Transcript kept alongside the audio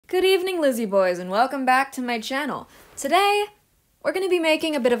Good evening, Lizzie boys, and welcome back to my channel. Today, we're going to be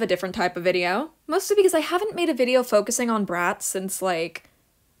making a bit of a different type of video, mostly because I haven't made a video focusing on Bratz since,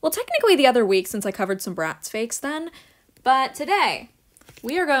 technically the other week since I covered some Bratz fakes then, but today,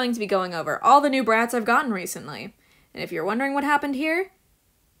 we are going to be going over all the new Bratz I've gotten recently. And if you're wondering what happened here,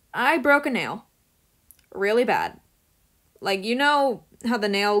 I broke a nail. Really bad. Like, you know how the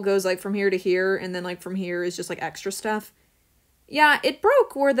nail goes, from here to here, and then, from here is just, extra stuff? Yeah, it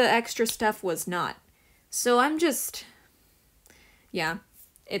broke where the extra stuff was not. So I'm just... yeah,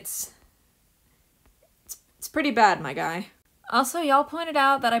 it's pretty bad, my guy. Also, y'all pointed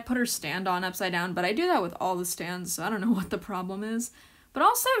out that I put her stand on upside down, but I do that with all the stands, so I don't know what the problem is. But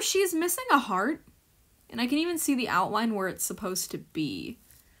also, she's missing a heart, and I can even see the outline where it's supposed to be.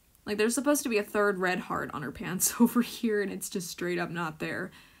 There's supposed to be a third red heart on her pants over here, and it's just straight up not there.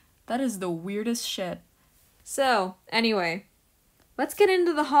 That is the weirdest shit. So, anyway, let's get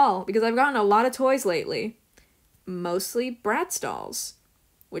into the haul, because I've gotten a lot of toys lately. Mostly Bratz dolls,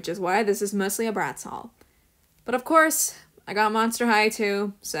 which is why this is mostly a Bratz haul. But of course, I got Monster High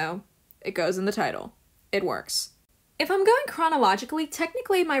too, so it goes in the title. It works. If I'm going chronologically,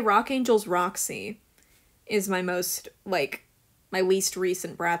 technically my Rock Angel's Roxy is my most, my least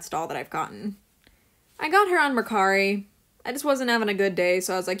recent Bratz doll that I've gotten. I got her on Mercari. I just wasn't having a good day,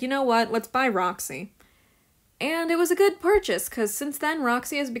 so I was like, you know what, let's buy Roxy. And it was a good purchase, because since then,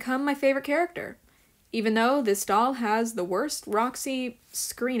 Roxy has become my favorite character. Even though this doll has the worst Roxy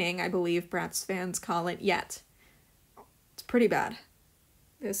screening, I believe Bratz fans call it, yet. It's pretty bad.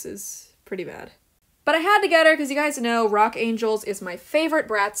 This is pretty bad. But I had to get her, because you guys know Rock Angels is my favorite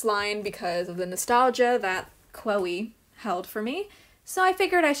Bratz line because of the nostalgia that Chloe held for me. So I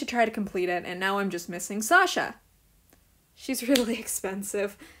figured I should try to complete it, and now I'm just missing Sasha. She's really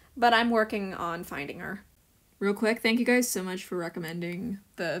expensive, but I'm working on finding her. Real quick, thank you guys so much for recommending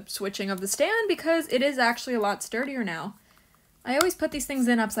the switching of the stand, because it is actually a lot sturdier now. I always put these things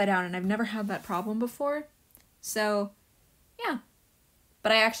in upside down, and I've never had that problem before. So, yeah.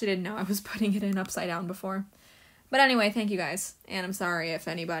 But I actually didn't know I was putting it in upside down before. But anyway, thank you guys. And I'm sorry if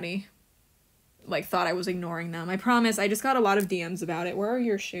anybody, thought I was ignoring them. I promise, I just got a lot of DMs about it. Where are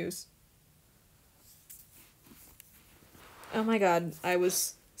your shoes? Oh my god, I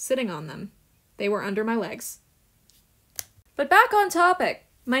was sitting on them. They were under my legs. But back on topic,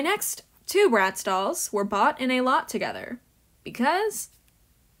 my next two Bratz dolls were bought in a lot together, because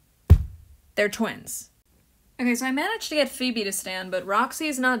they're twins. Okay, so I managed to get Phoebe to stand, but Roxy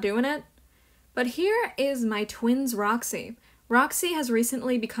is not doing it. But here is my twins Roxy. Roxy has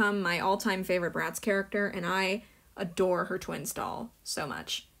recently become my all-time favorite Bratz character, and I adore her twins doll so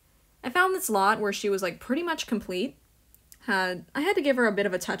much. I found this lot where she was pretty much complete. I had to give her a bit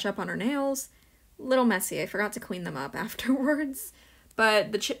of a touch-up on her nails. Little messy, I forgot to clean them up afterwards,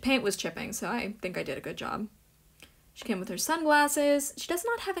 but the paint was chipping, so I think I did a good job. She came with her sunglasses. She does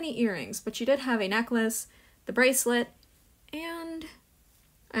not have any earrings, but she did have a necklace, the bracelet, and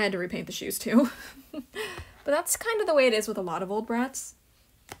I had to repaint the shoes too. But that's kind of the way it is with a lot of old Bratz.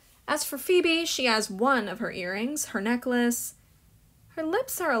 As for Phoebe, she has one of her earrings, her necklace. Her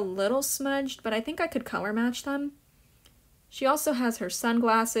lips are a little smudged, but I think I could color match them. She also has her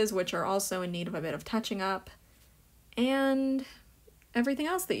sunglasses, which are also in need of a bit of touching up, and everything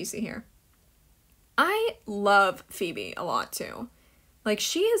else that you see here. I love Phoebe a lot, too.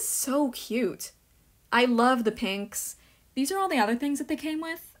 She is so cute. I love the pinks. These are all the other things that they came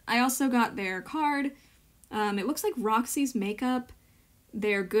with. I also got their card. It looks like Roxy's makeup,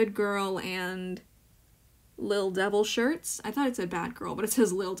 their Good Girl, and Lil Devil shirts. I thought it said Bad Girl, but it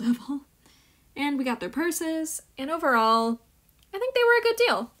says Lil Devil. And we got their purses, and overall, I think they were a good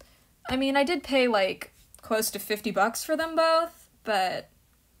deal. I mean, I did pay, close to $50 for them both, but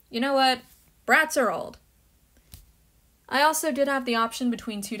you know what? Bratz are old. I also did have the option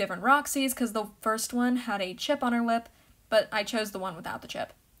between two different Roxys, because the first one had a chip on her lip, but I chose the one without the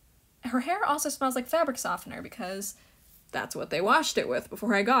chip. Her hair also smells like fabric softener, because that's what they washed it with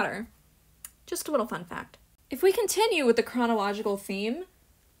before I got her. Just a little fun fact. If we continue with the chronological theme,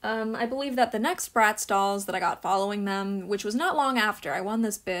 I believe that the next Bratz dolls that I got following them, which was not long after, I won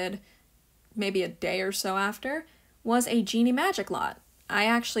this bid, maybe a day or so after, was a Genie Magic lot. I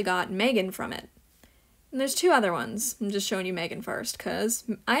actually got Megan from it. And there's two other ones. I'm just showing you Megan first, because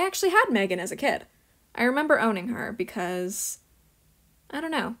I actually had Megan as a kid. I remember owning her because, I don't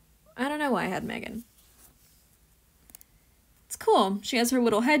know why I had Megan. It's cool. She has her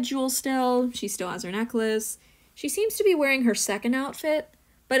little head jewel still. She still has her necklace. She seems to be wearing her second outfit.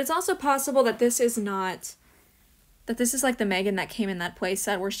 But it's also possible that this is not, that this is the Megan that came in that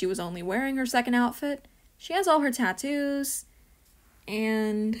playset where she was only wearing her second outfit. She has all her tattoos.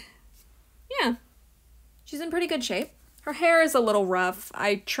 And yeah, she's in pretty good shape. Her hair is a little rough.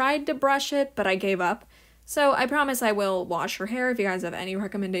 I tried to brush it, but I gave up. So I promise I will wash her hair. If you guys have any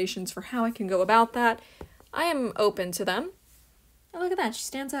recommendations for how I can go about that, I am open to them. Oh, look at that, she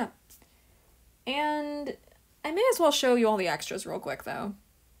stands up. And I may as well show you all the extras real quick, though.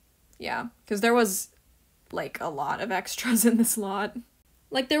 Yeah, because there was, like, a lot of extras in this lot.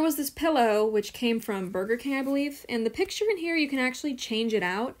 Like, there was this pillow, which came from Burger King, I believe, and the picture in here, you can actually change it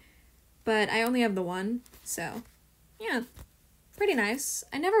out, but I only have the one, so, yeah, pretty nice.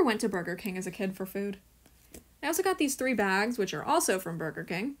 I never went to Burger King as a kid for food. I also got these 3 bags, which are also from Burger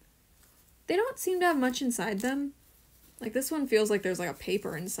King. They don't seem to have much inside them. Like, this one feels like there's, like, a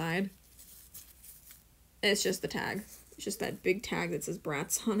paper inside. It's just the tag. It's just that big tag that says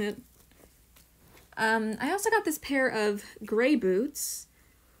Bratz on it. I also got this pair of gray boots,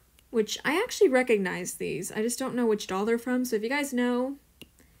 which I actually recognize these. I just don't know which doll they're from, so if you guys know,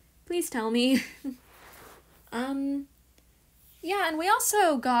 please tell me. Yeah, and we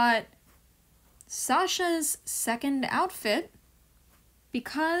also got Sasha's second outfit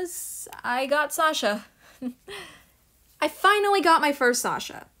because I got Sasha. I finally got my first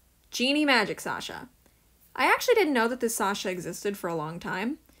Sasha. Genie Magic Sasha. I actually didn't know that this Sasha existed for a long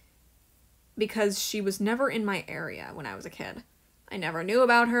time because she was never in my area when I was a kid. I never knew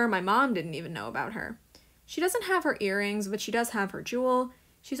about her. My mom didn't even know about her. She doesn't have her earrings, but she does have her jewel.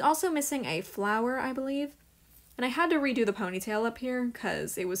 She's also missing a flower, I believe. And I had to redo the ponytail up here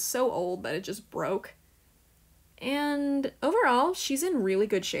because it was so old that it just broke. And overall, she's in really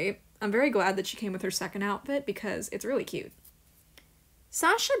good shape. I'm very glad that she came with her second outfit because it's really cute.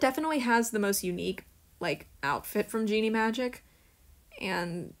 Sasha definitely has the most unique, like, outfit from Genie Magic,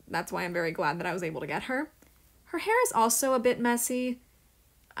 and that's why I'm very glad that I was able to get her. Her hair is also a bit messy.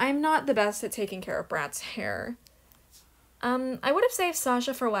 I'm not the best at taking care of Bratz's hair. I would have saved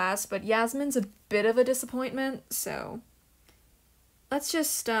Sasha for last, but Yasmin's a bit of a disappointment, so let's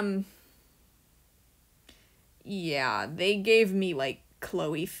just, yeah, they gave me, like,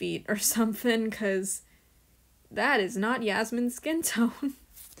 Chloe feet or something, because that is not Yasmin's skin tone.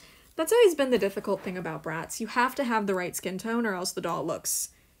 That's always been the difficult thing about Bratz. You have to have the right skin tone or else the doll looks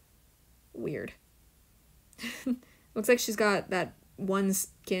weird. Looks like she's got that one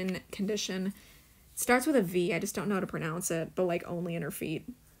skin condition. It starts with a V, I just don't know how to pronounce it, but like only in her feet.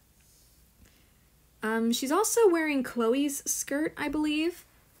 She's also wearing Chloe's skirt, I believe.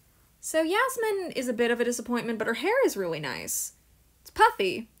 So Yasmin is a bit of a disappointment, but her hair is really nice. It's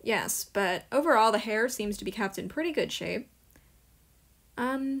puffy, yes, but overall the hair seems to be kept in pretty good shape.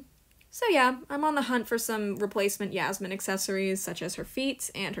 So yeah, I'm on the hunt for some replacement Yasmin accessories, such as her feet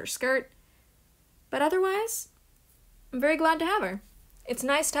and her skirt. But otherwise, I'm very glad to have her. It's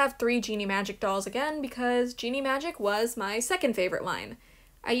nice to have 3 Genie Magic dolls again, because Genie Magic was my second favorite line.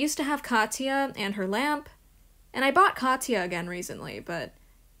 I used to have Katya and her lamp, and I bought Katya again recently, but,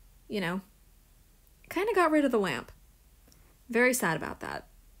 you know, kinda got rid of the lamp. Very sad about that.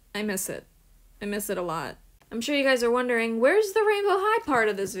 I miss it. I miss it a lot. I'm sure you guys are wondering, where's the Rainbow High part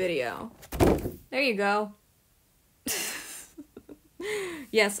of this video? There you go.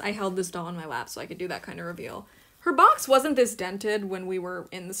 Yes, I held this doll in my lap so I could do that kind of reveal. Her box wasn't this dented when we were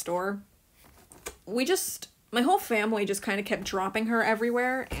in the store. My whole family just kind of kept dropping her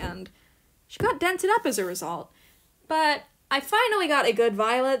everywhere, and she got dented up as a result. But I finally got a good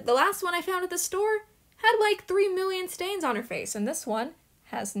Violet. The last one I found at the store had like 3 million stains on her face, and this one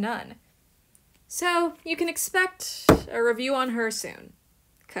has none. So, you can expect a review on her soon,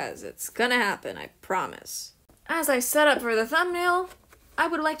 because it's gonna happen, I promise. As I set up for the thumbnail, I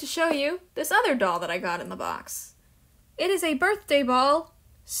would like to show you this other doll that I got in the box. It is a birthday ball,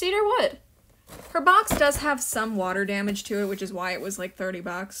 cedar wood. Her box does have some water damage to it, which is why it was like 30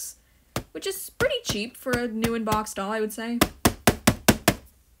 bucks, which is pretty cheap for a new in-box doll, I would say.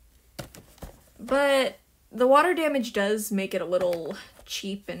 But the water damage does make it a little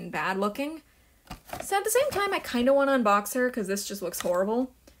cheap and bad looking. So at the same time, I kind of want to unbox her because this just looks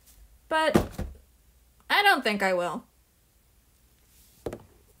horrible. But I don't think I will.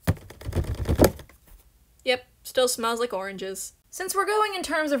 Yep, still smells like oranges. Since we're going in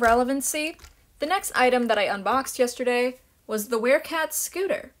terms of relevancy, the next item that I unboxed yesterday was the Werecats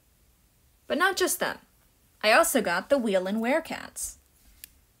scooter. But not just them. I also got the Wheelin' Werecats.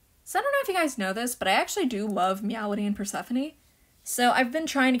 So I don't know if you guys know this, but I actually do love Meowity and Persephone. So I've been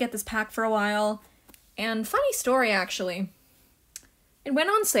trying to get this pack for a while, and funny story actually. It went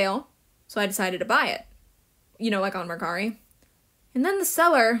on sale, so I decided to buy it. You know, like on Mercari. And then the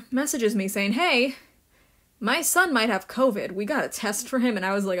seller messages me saying, hey, my son might have COVID, we got a test for him, and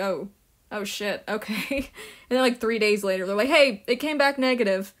I was like, oh, oh shit, okay. And then like 3 days later, they're like, hey, it came back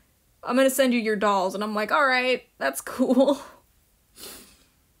negative. I'm gonna send you your dolls. And I'm like, alright, that's cool.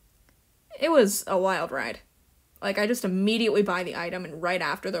 It was a wild ride. Like, I just immediately buy the item, and right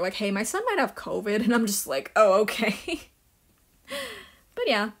after, they're like, hey, my son might have COVID. And I'm just like, oh, okay. But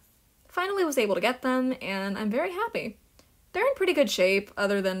yeah, finally was able to get them, and I'm very happy. They're in pretty good shape,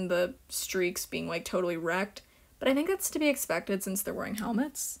 other than the streaks being, like, totally wrecked. But I think that's to be expected since they're wearing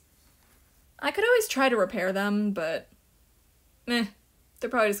helmets. I could always try to repair them, but they're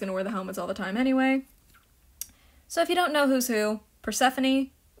probably just gonna wear the helmets all the time anyway. So if you don't know who's who,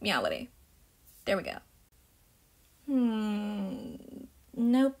 Persephone, Meowlity. There we go.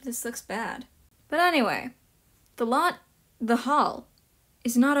 Nope, this looks bad. But anyway, the haul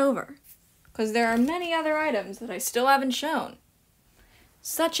is not over, because there are many other items that I still haven't shown,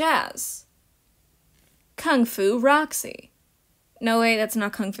 such as Kung Fu Roxy. No, wait, that's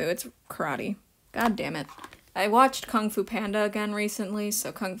not Kung Fu, it's karate. God damn it. I watched Kung Fu Panda again recently,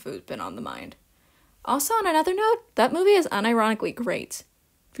 so Kung Fu's been on the mind. Also, on another note, that movie is unironically great.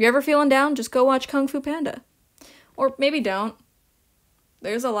 If you're ever feeling down, just go watch Kung Fu Panda. Or maybe don't.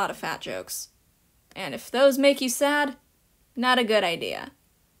 There's a lot of fat jokes. And if those make you sad, not a good idea.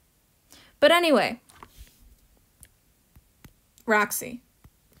 But anyway. Roxy.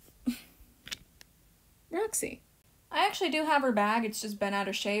 Roxy. I actually do have her bag, it's just been out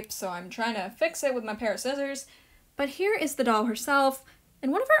of shape, so I'm trying to fix it with my pair of scissors. But here is the doll herself,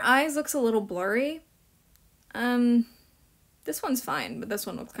 and one of her eyes looks a little blurry. This one's fine, but this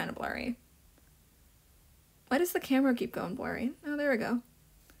one looks kind of blurry. Why does the camera keep going blurry? Oh, there we go.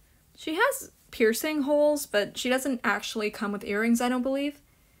 She has piercing holes, but she doesn't actually come with earrings, I don't believe.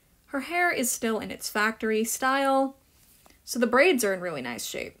 Her hair is still in its factory style, so the braids are in really nice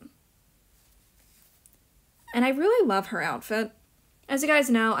shape. And I really love her outfit. As you guys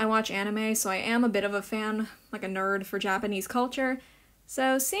know, I watch anime, so I am a bit of a fan, like a nerd for Japanese culture,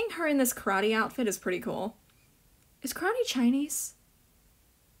 so seeing her in this karate outfit is pretty cool. Is karate Chinese?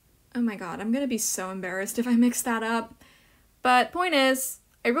 Oh my god, I'm gonna be so embarrassed if I mix that up. But point is,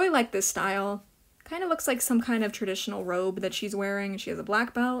 I really like this style. Kind of looks like some kind of traditional robe that she's wearing, and she has a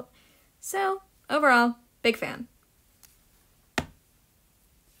black belt. So, overall, big fan.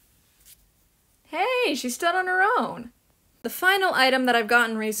 Hey, she stood on her own! The final item that I've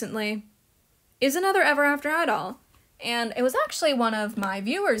gotten recently is another Ever After Eye doll, and it was actually one of my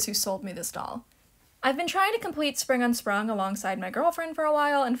viewers who sold me this doll. I've been trying to complete Spring Unsprung alongside my girlfriend for a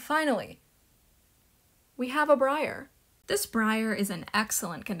while, and finally, we have a Briar. This Briar is in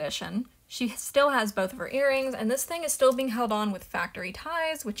excellent condition. She still has both of her earrings, and this thing is still being held on with factory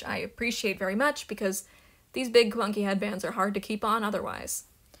ties, which I appreciate very much because these big clunky headbands are hard to keep on otherwise.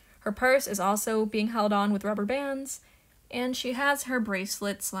 Her purse is also being held on with rubber bands, and she has her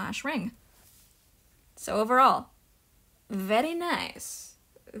bracelet/ring. So overall, very nice.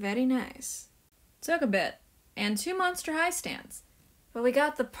 Very nice. Took a bit, and 2 Monster High stands, but we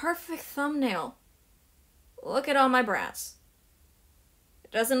got the perfect thumbnail. Look at all my Bratz.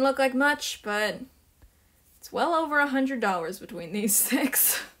 It doesn't look like much, but it's well over $100 between these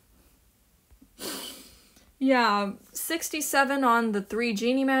 6. Yeah, 67 on the 3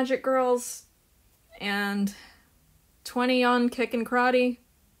 Genie Magic Girls, and 20 on Kickin' Karate,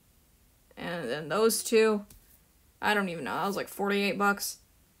 and then those 2, I don't even know, that was like 48 bucks.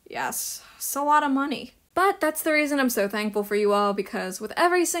 Yes, it's a lot of money. But that's the reason I'm so thankful for you all, because with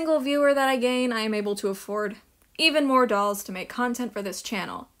every single viewer that I gain, I am able to afford even more dolls to make content for this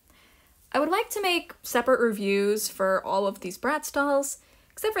channel. I would like to make separate reviews for all of these Bratz dolls,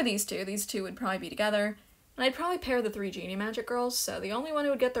 except for these 2. These 2 would probably be together. And I'd probably pair the 3 Genie Magic Girls, so the only one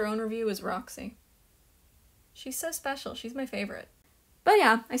who would get their own review is Roxy. She's so special, she's my favorite. But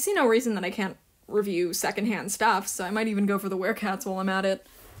yeah, I see no reason that I can't review secondhand stuff, so I might even go for the Werecats while I'm at it.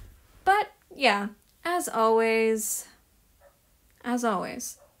 But yeah, as always, what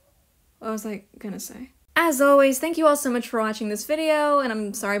was I gonna say? As always, thank you all so much for watching this video, and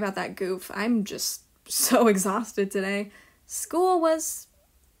I'm sorry about that goof. I'm just so exhausted today. School was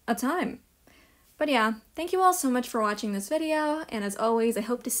a time. But yeah, thank you all so much for watching this video, and as always, I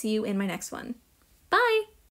hope to see you in my next one. Bye!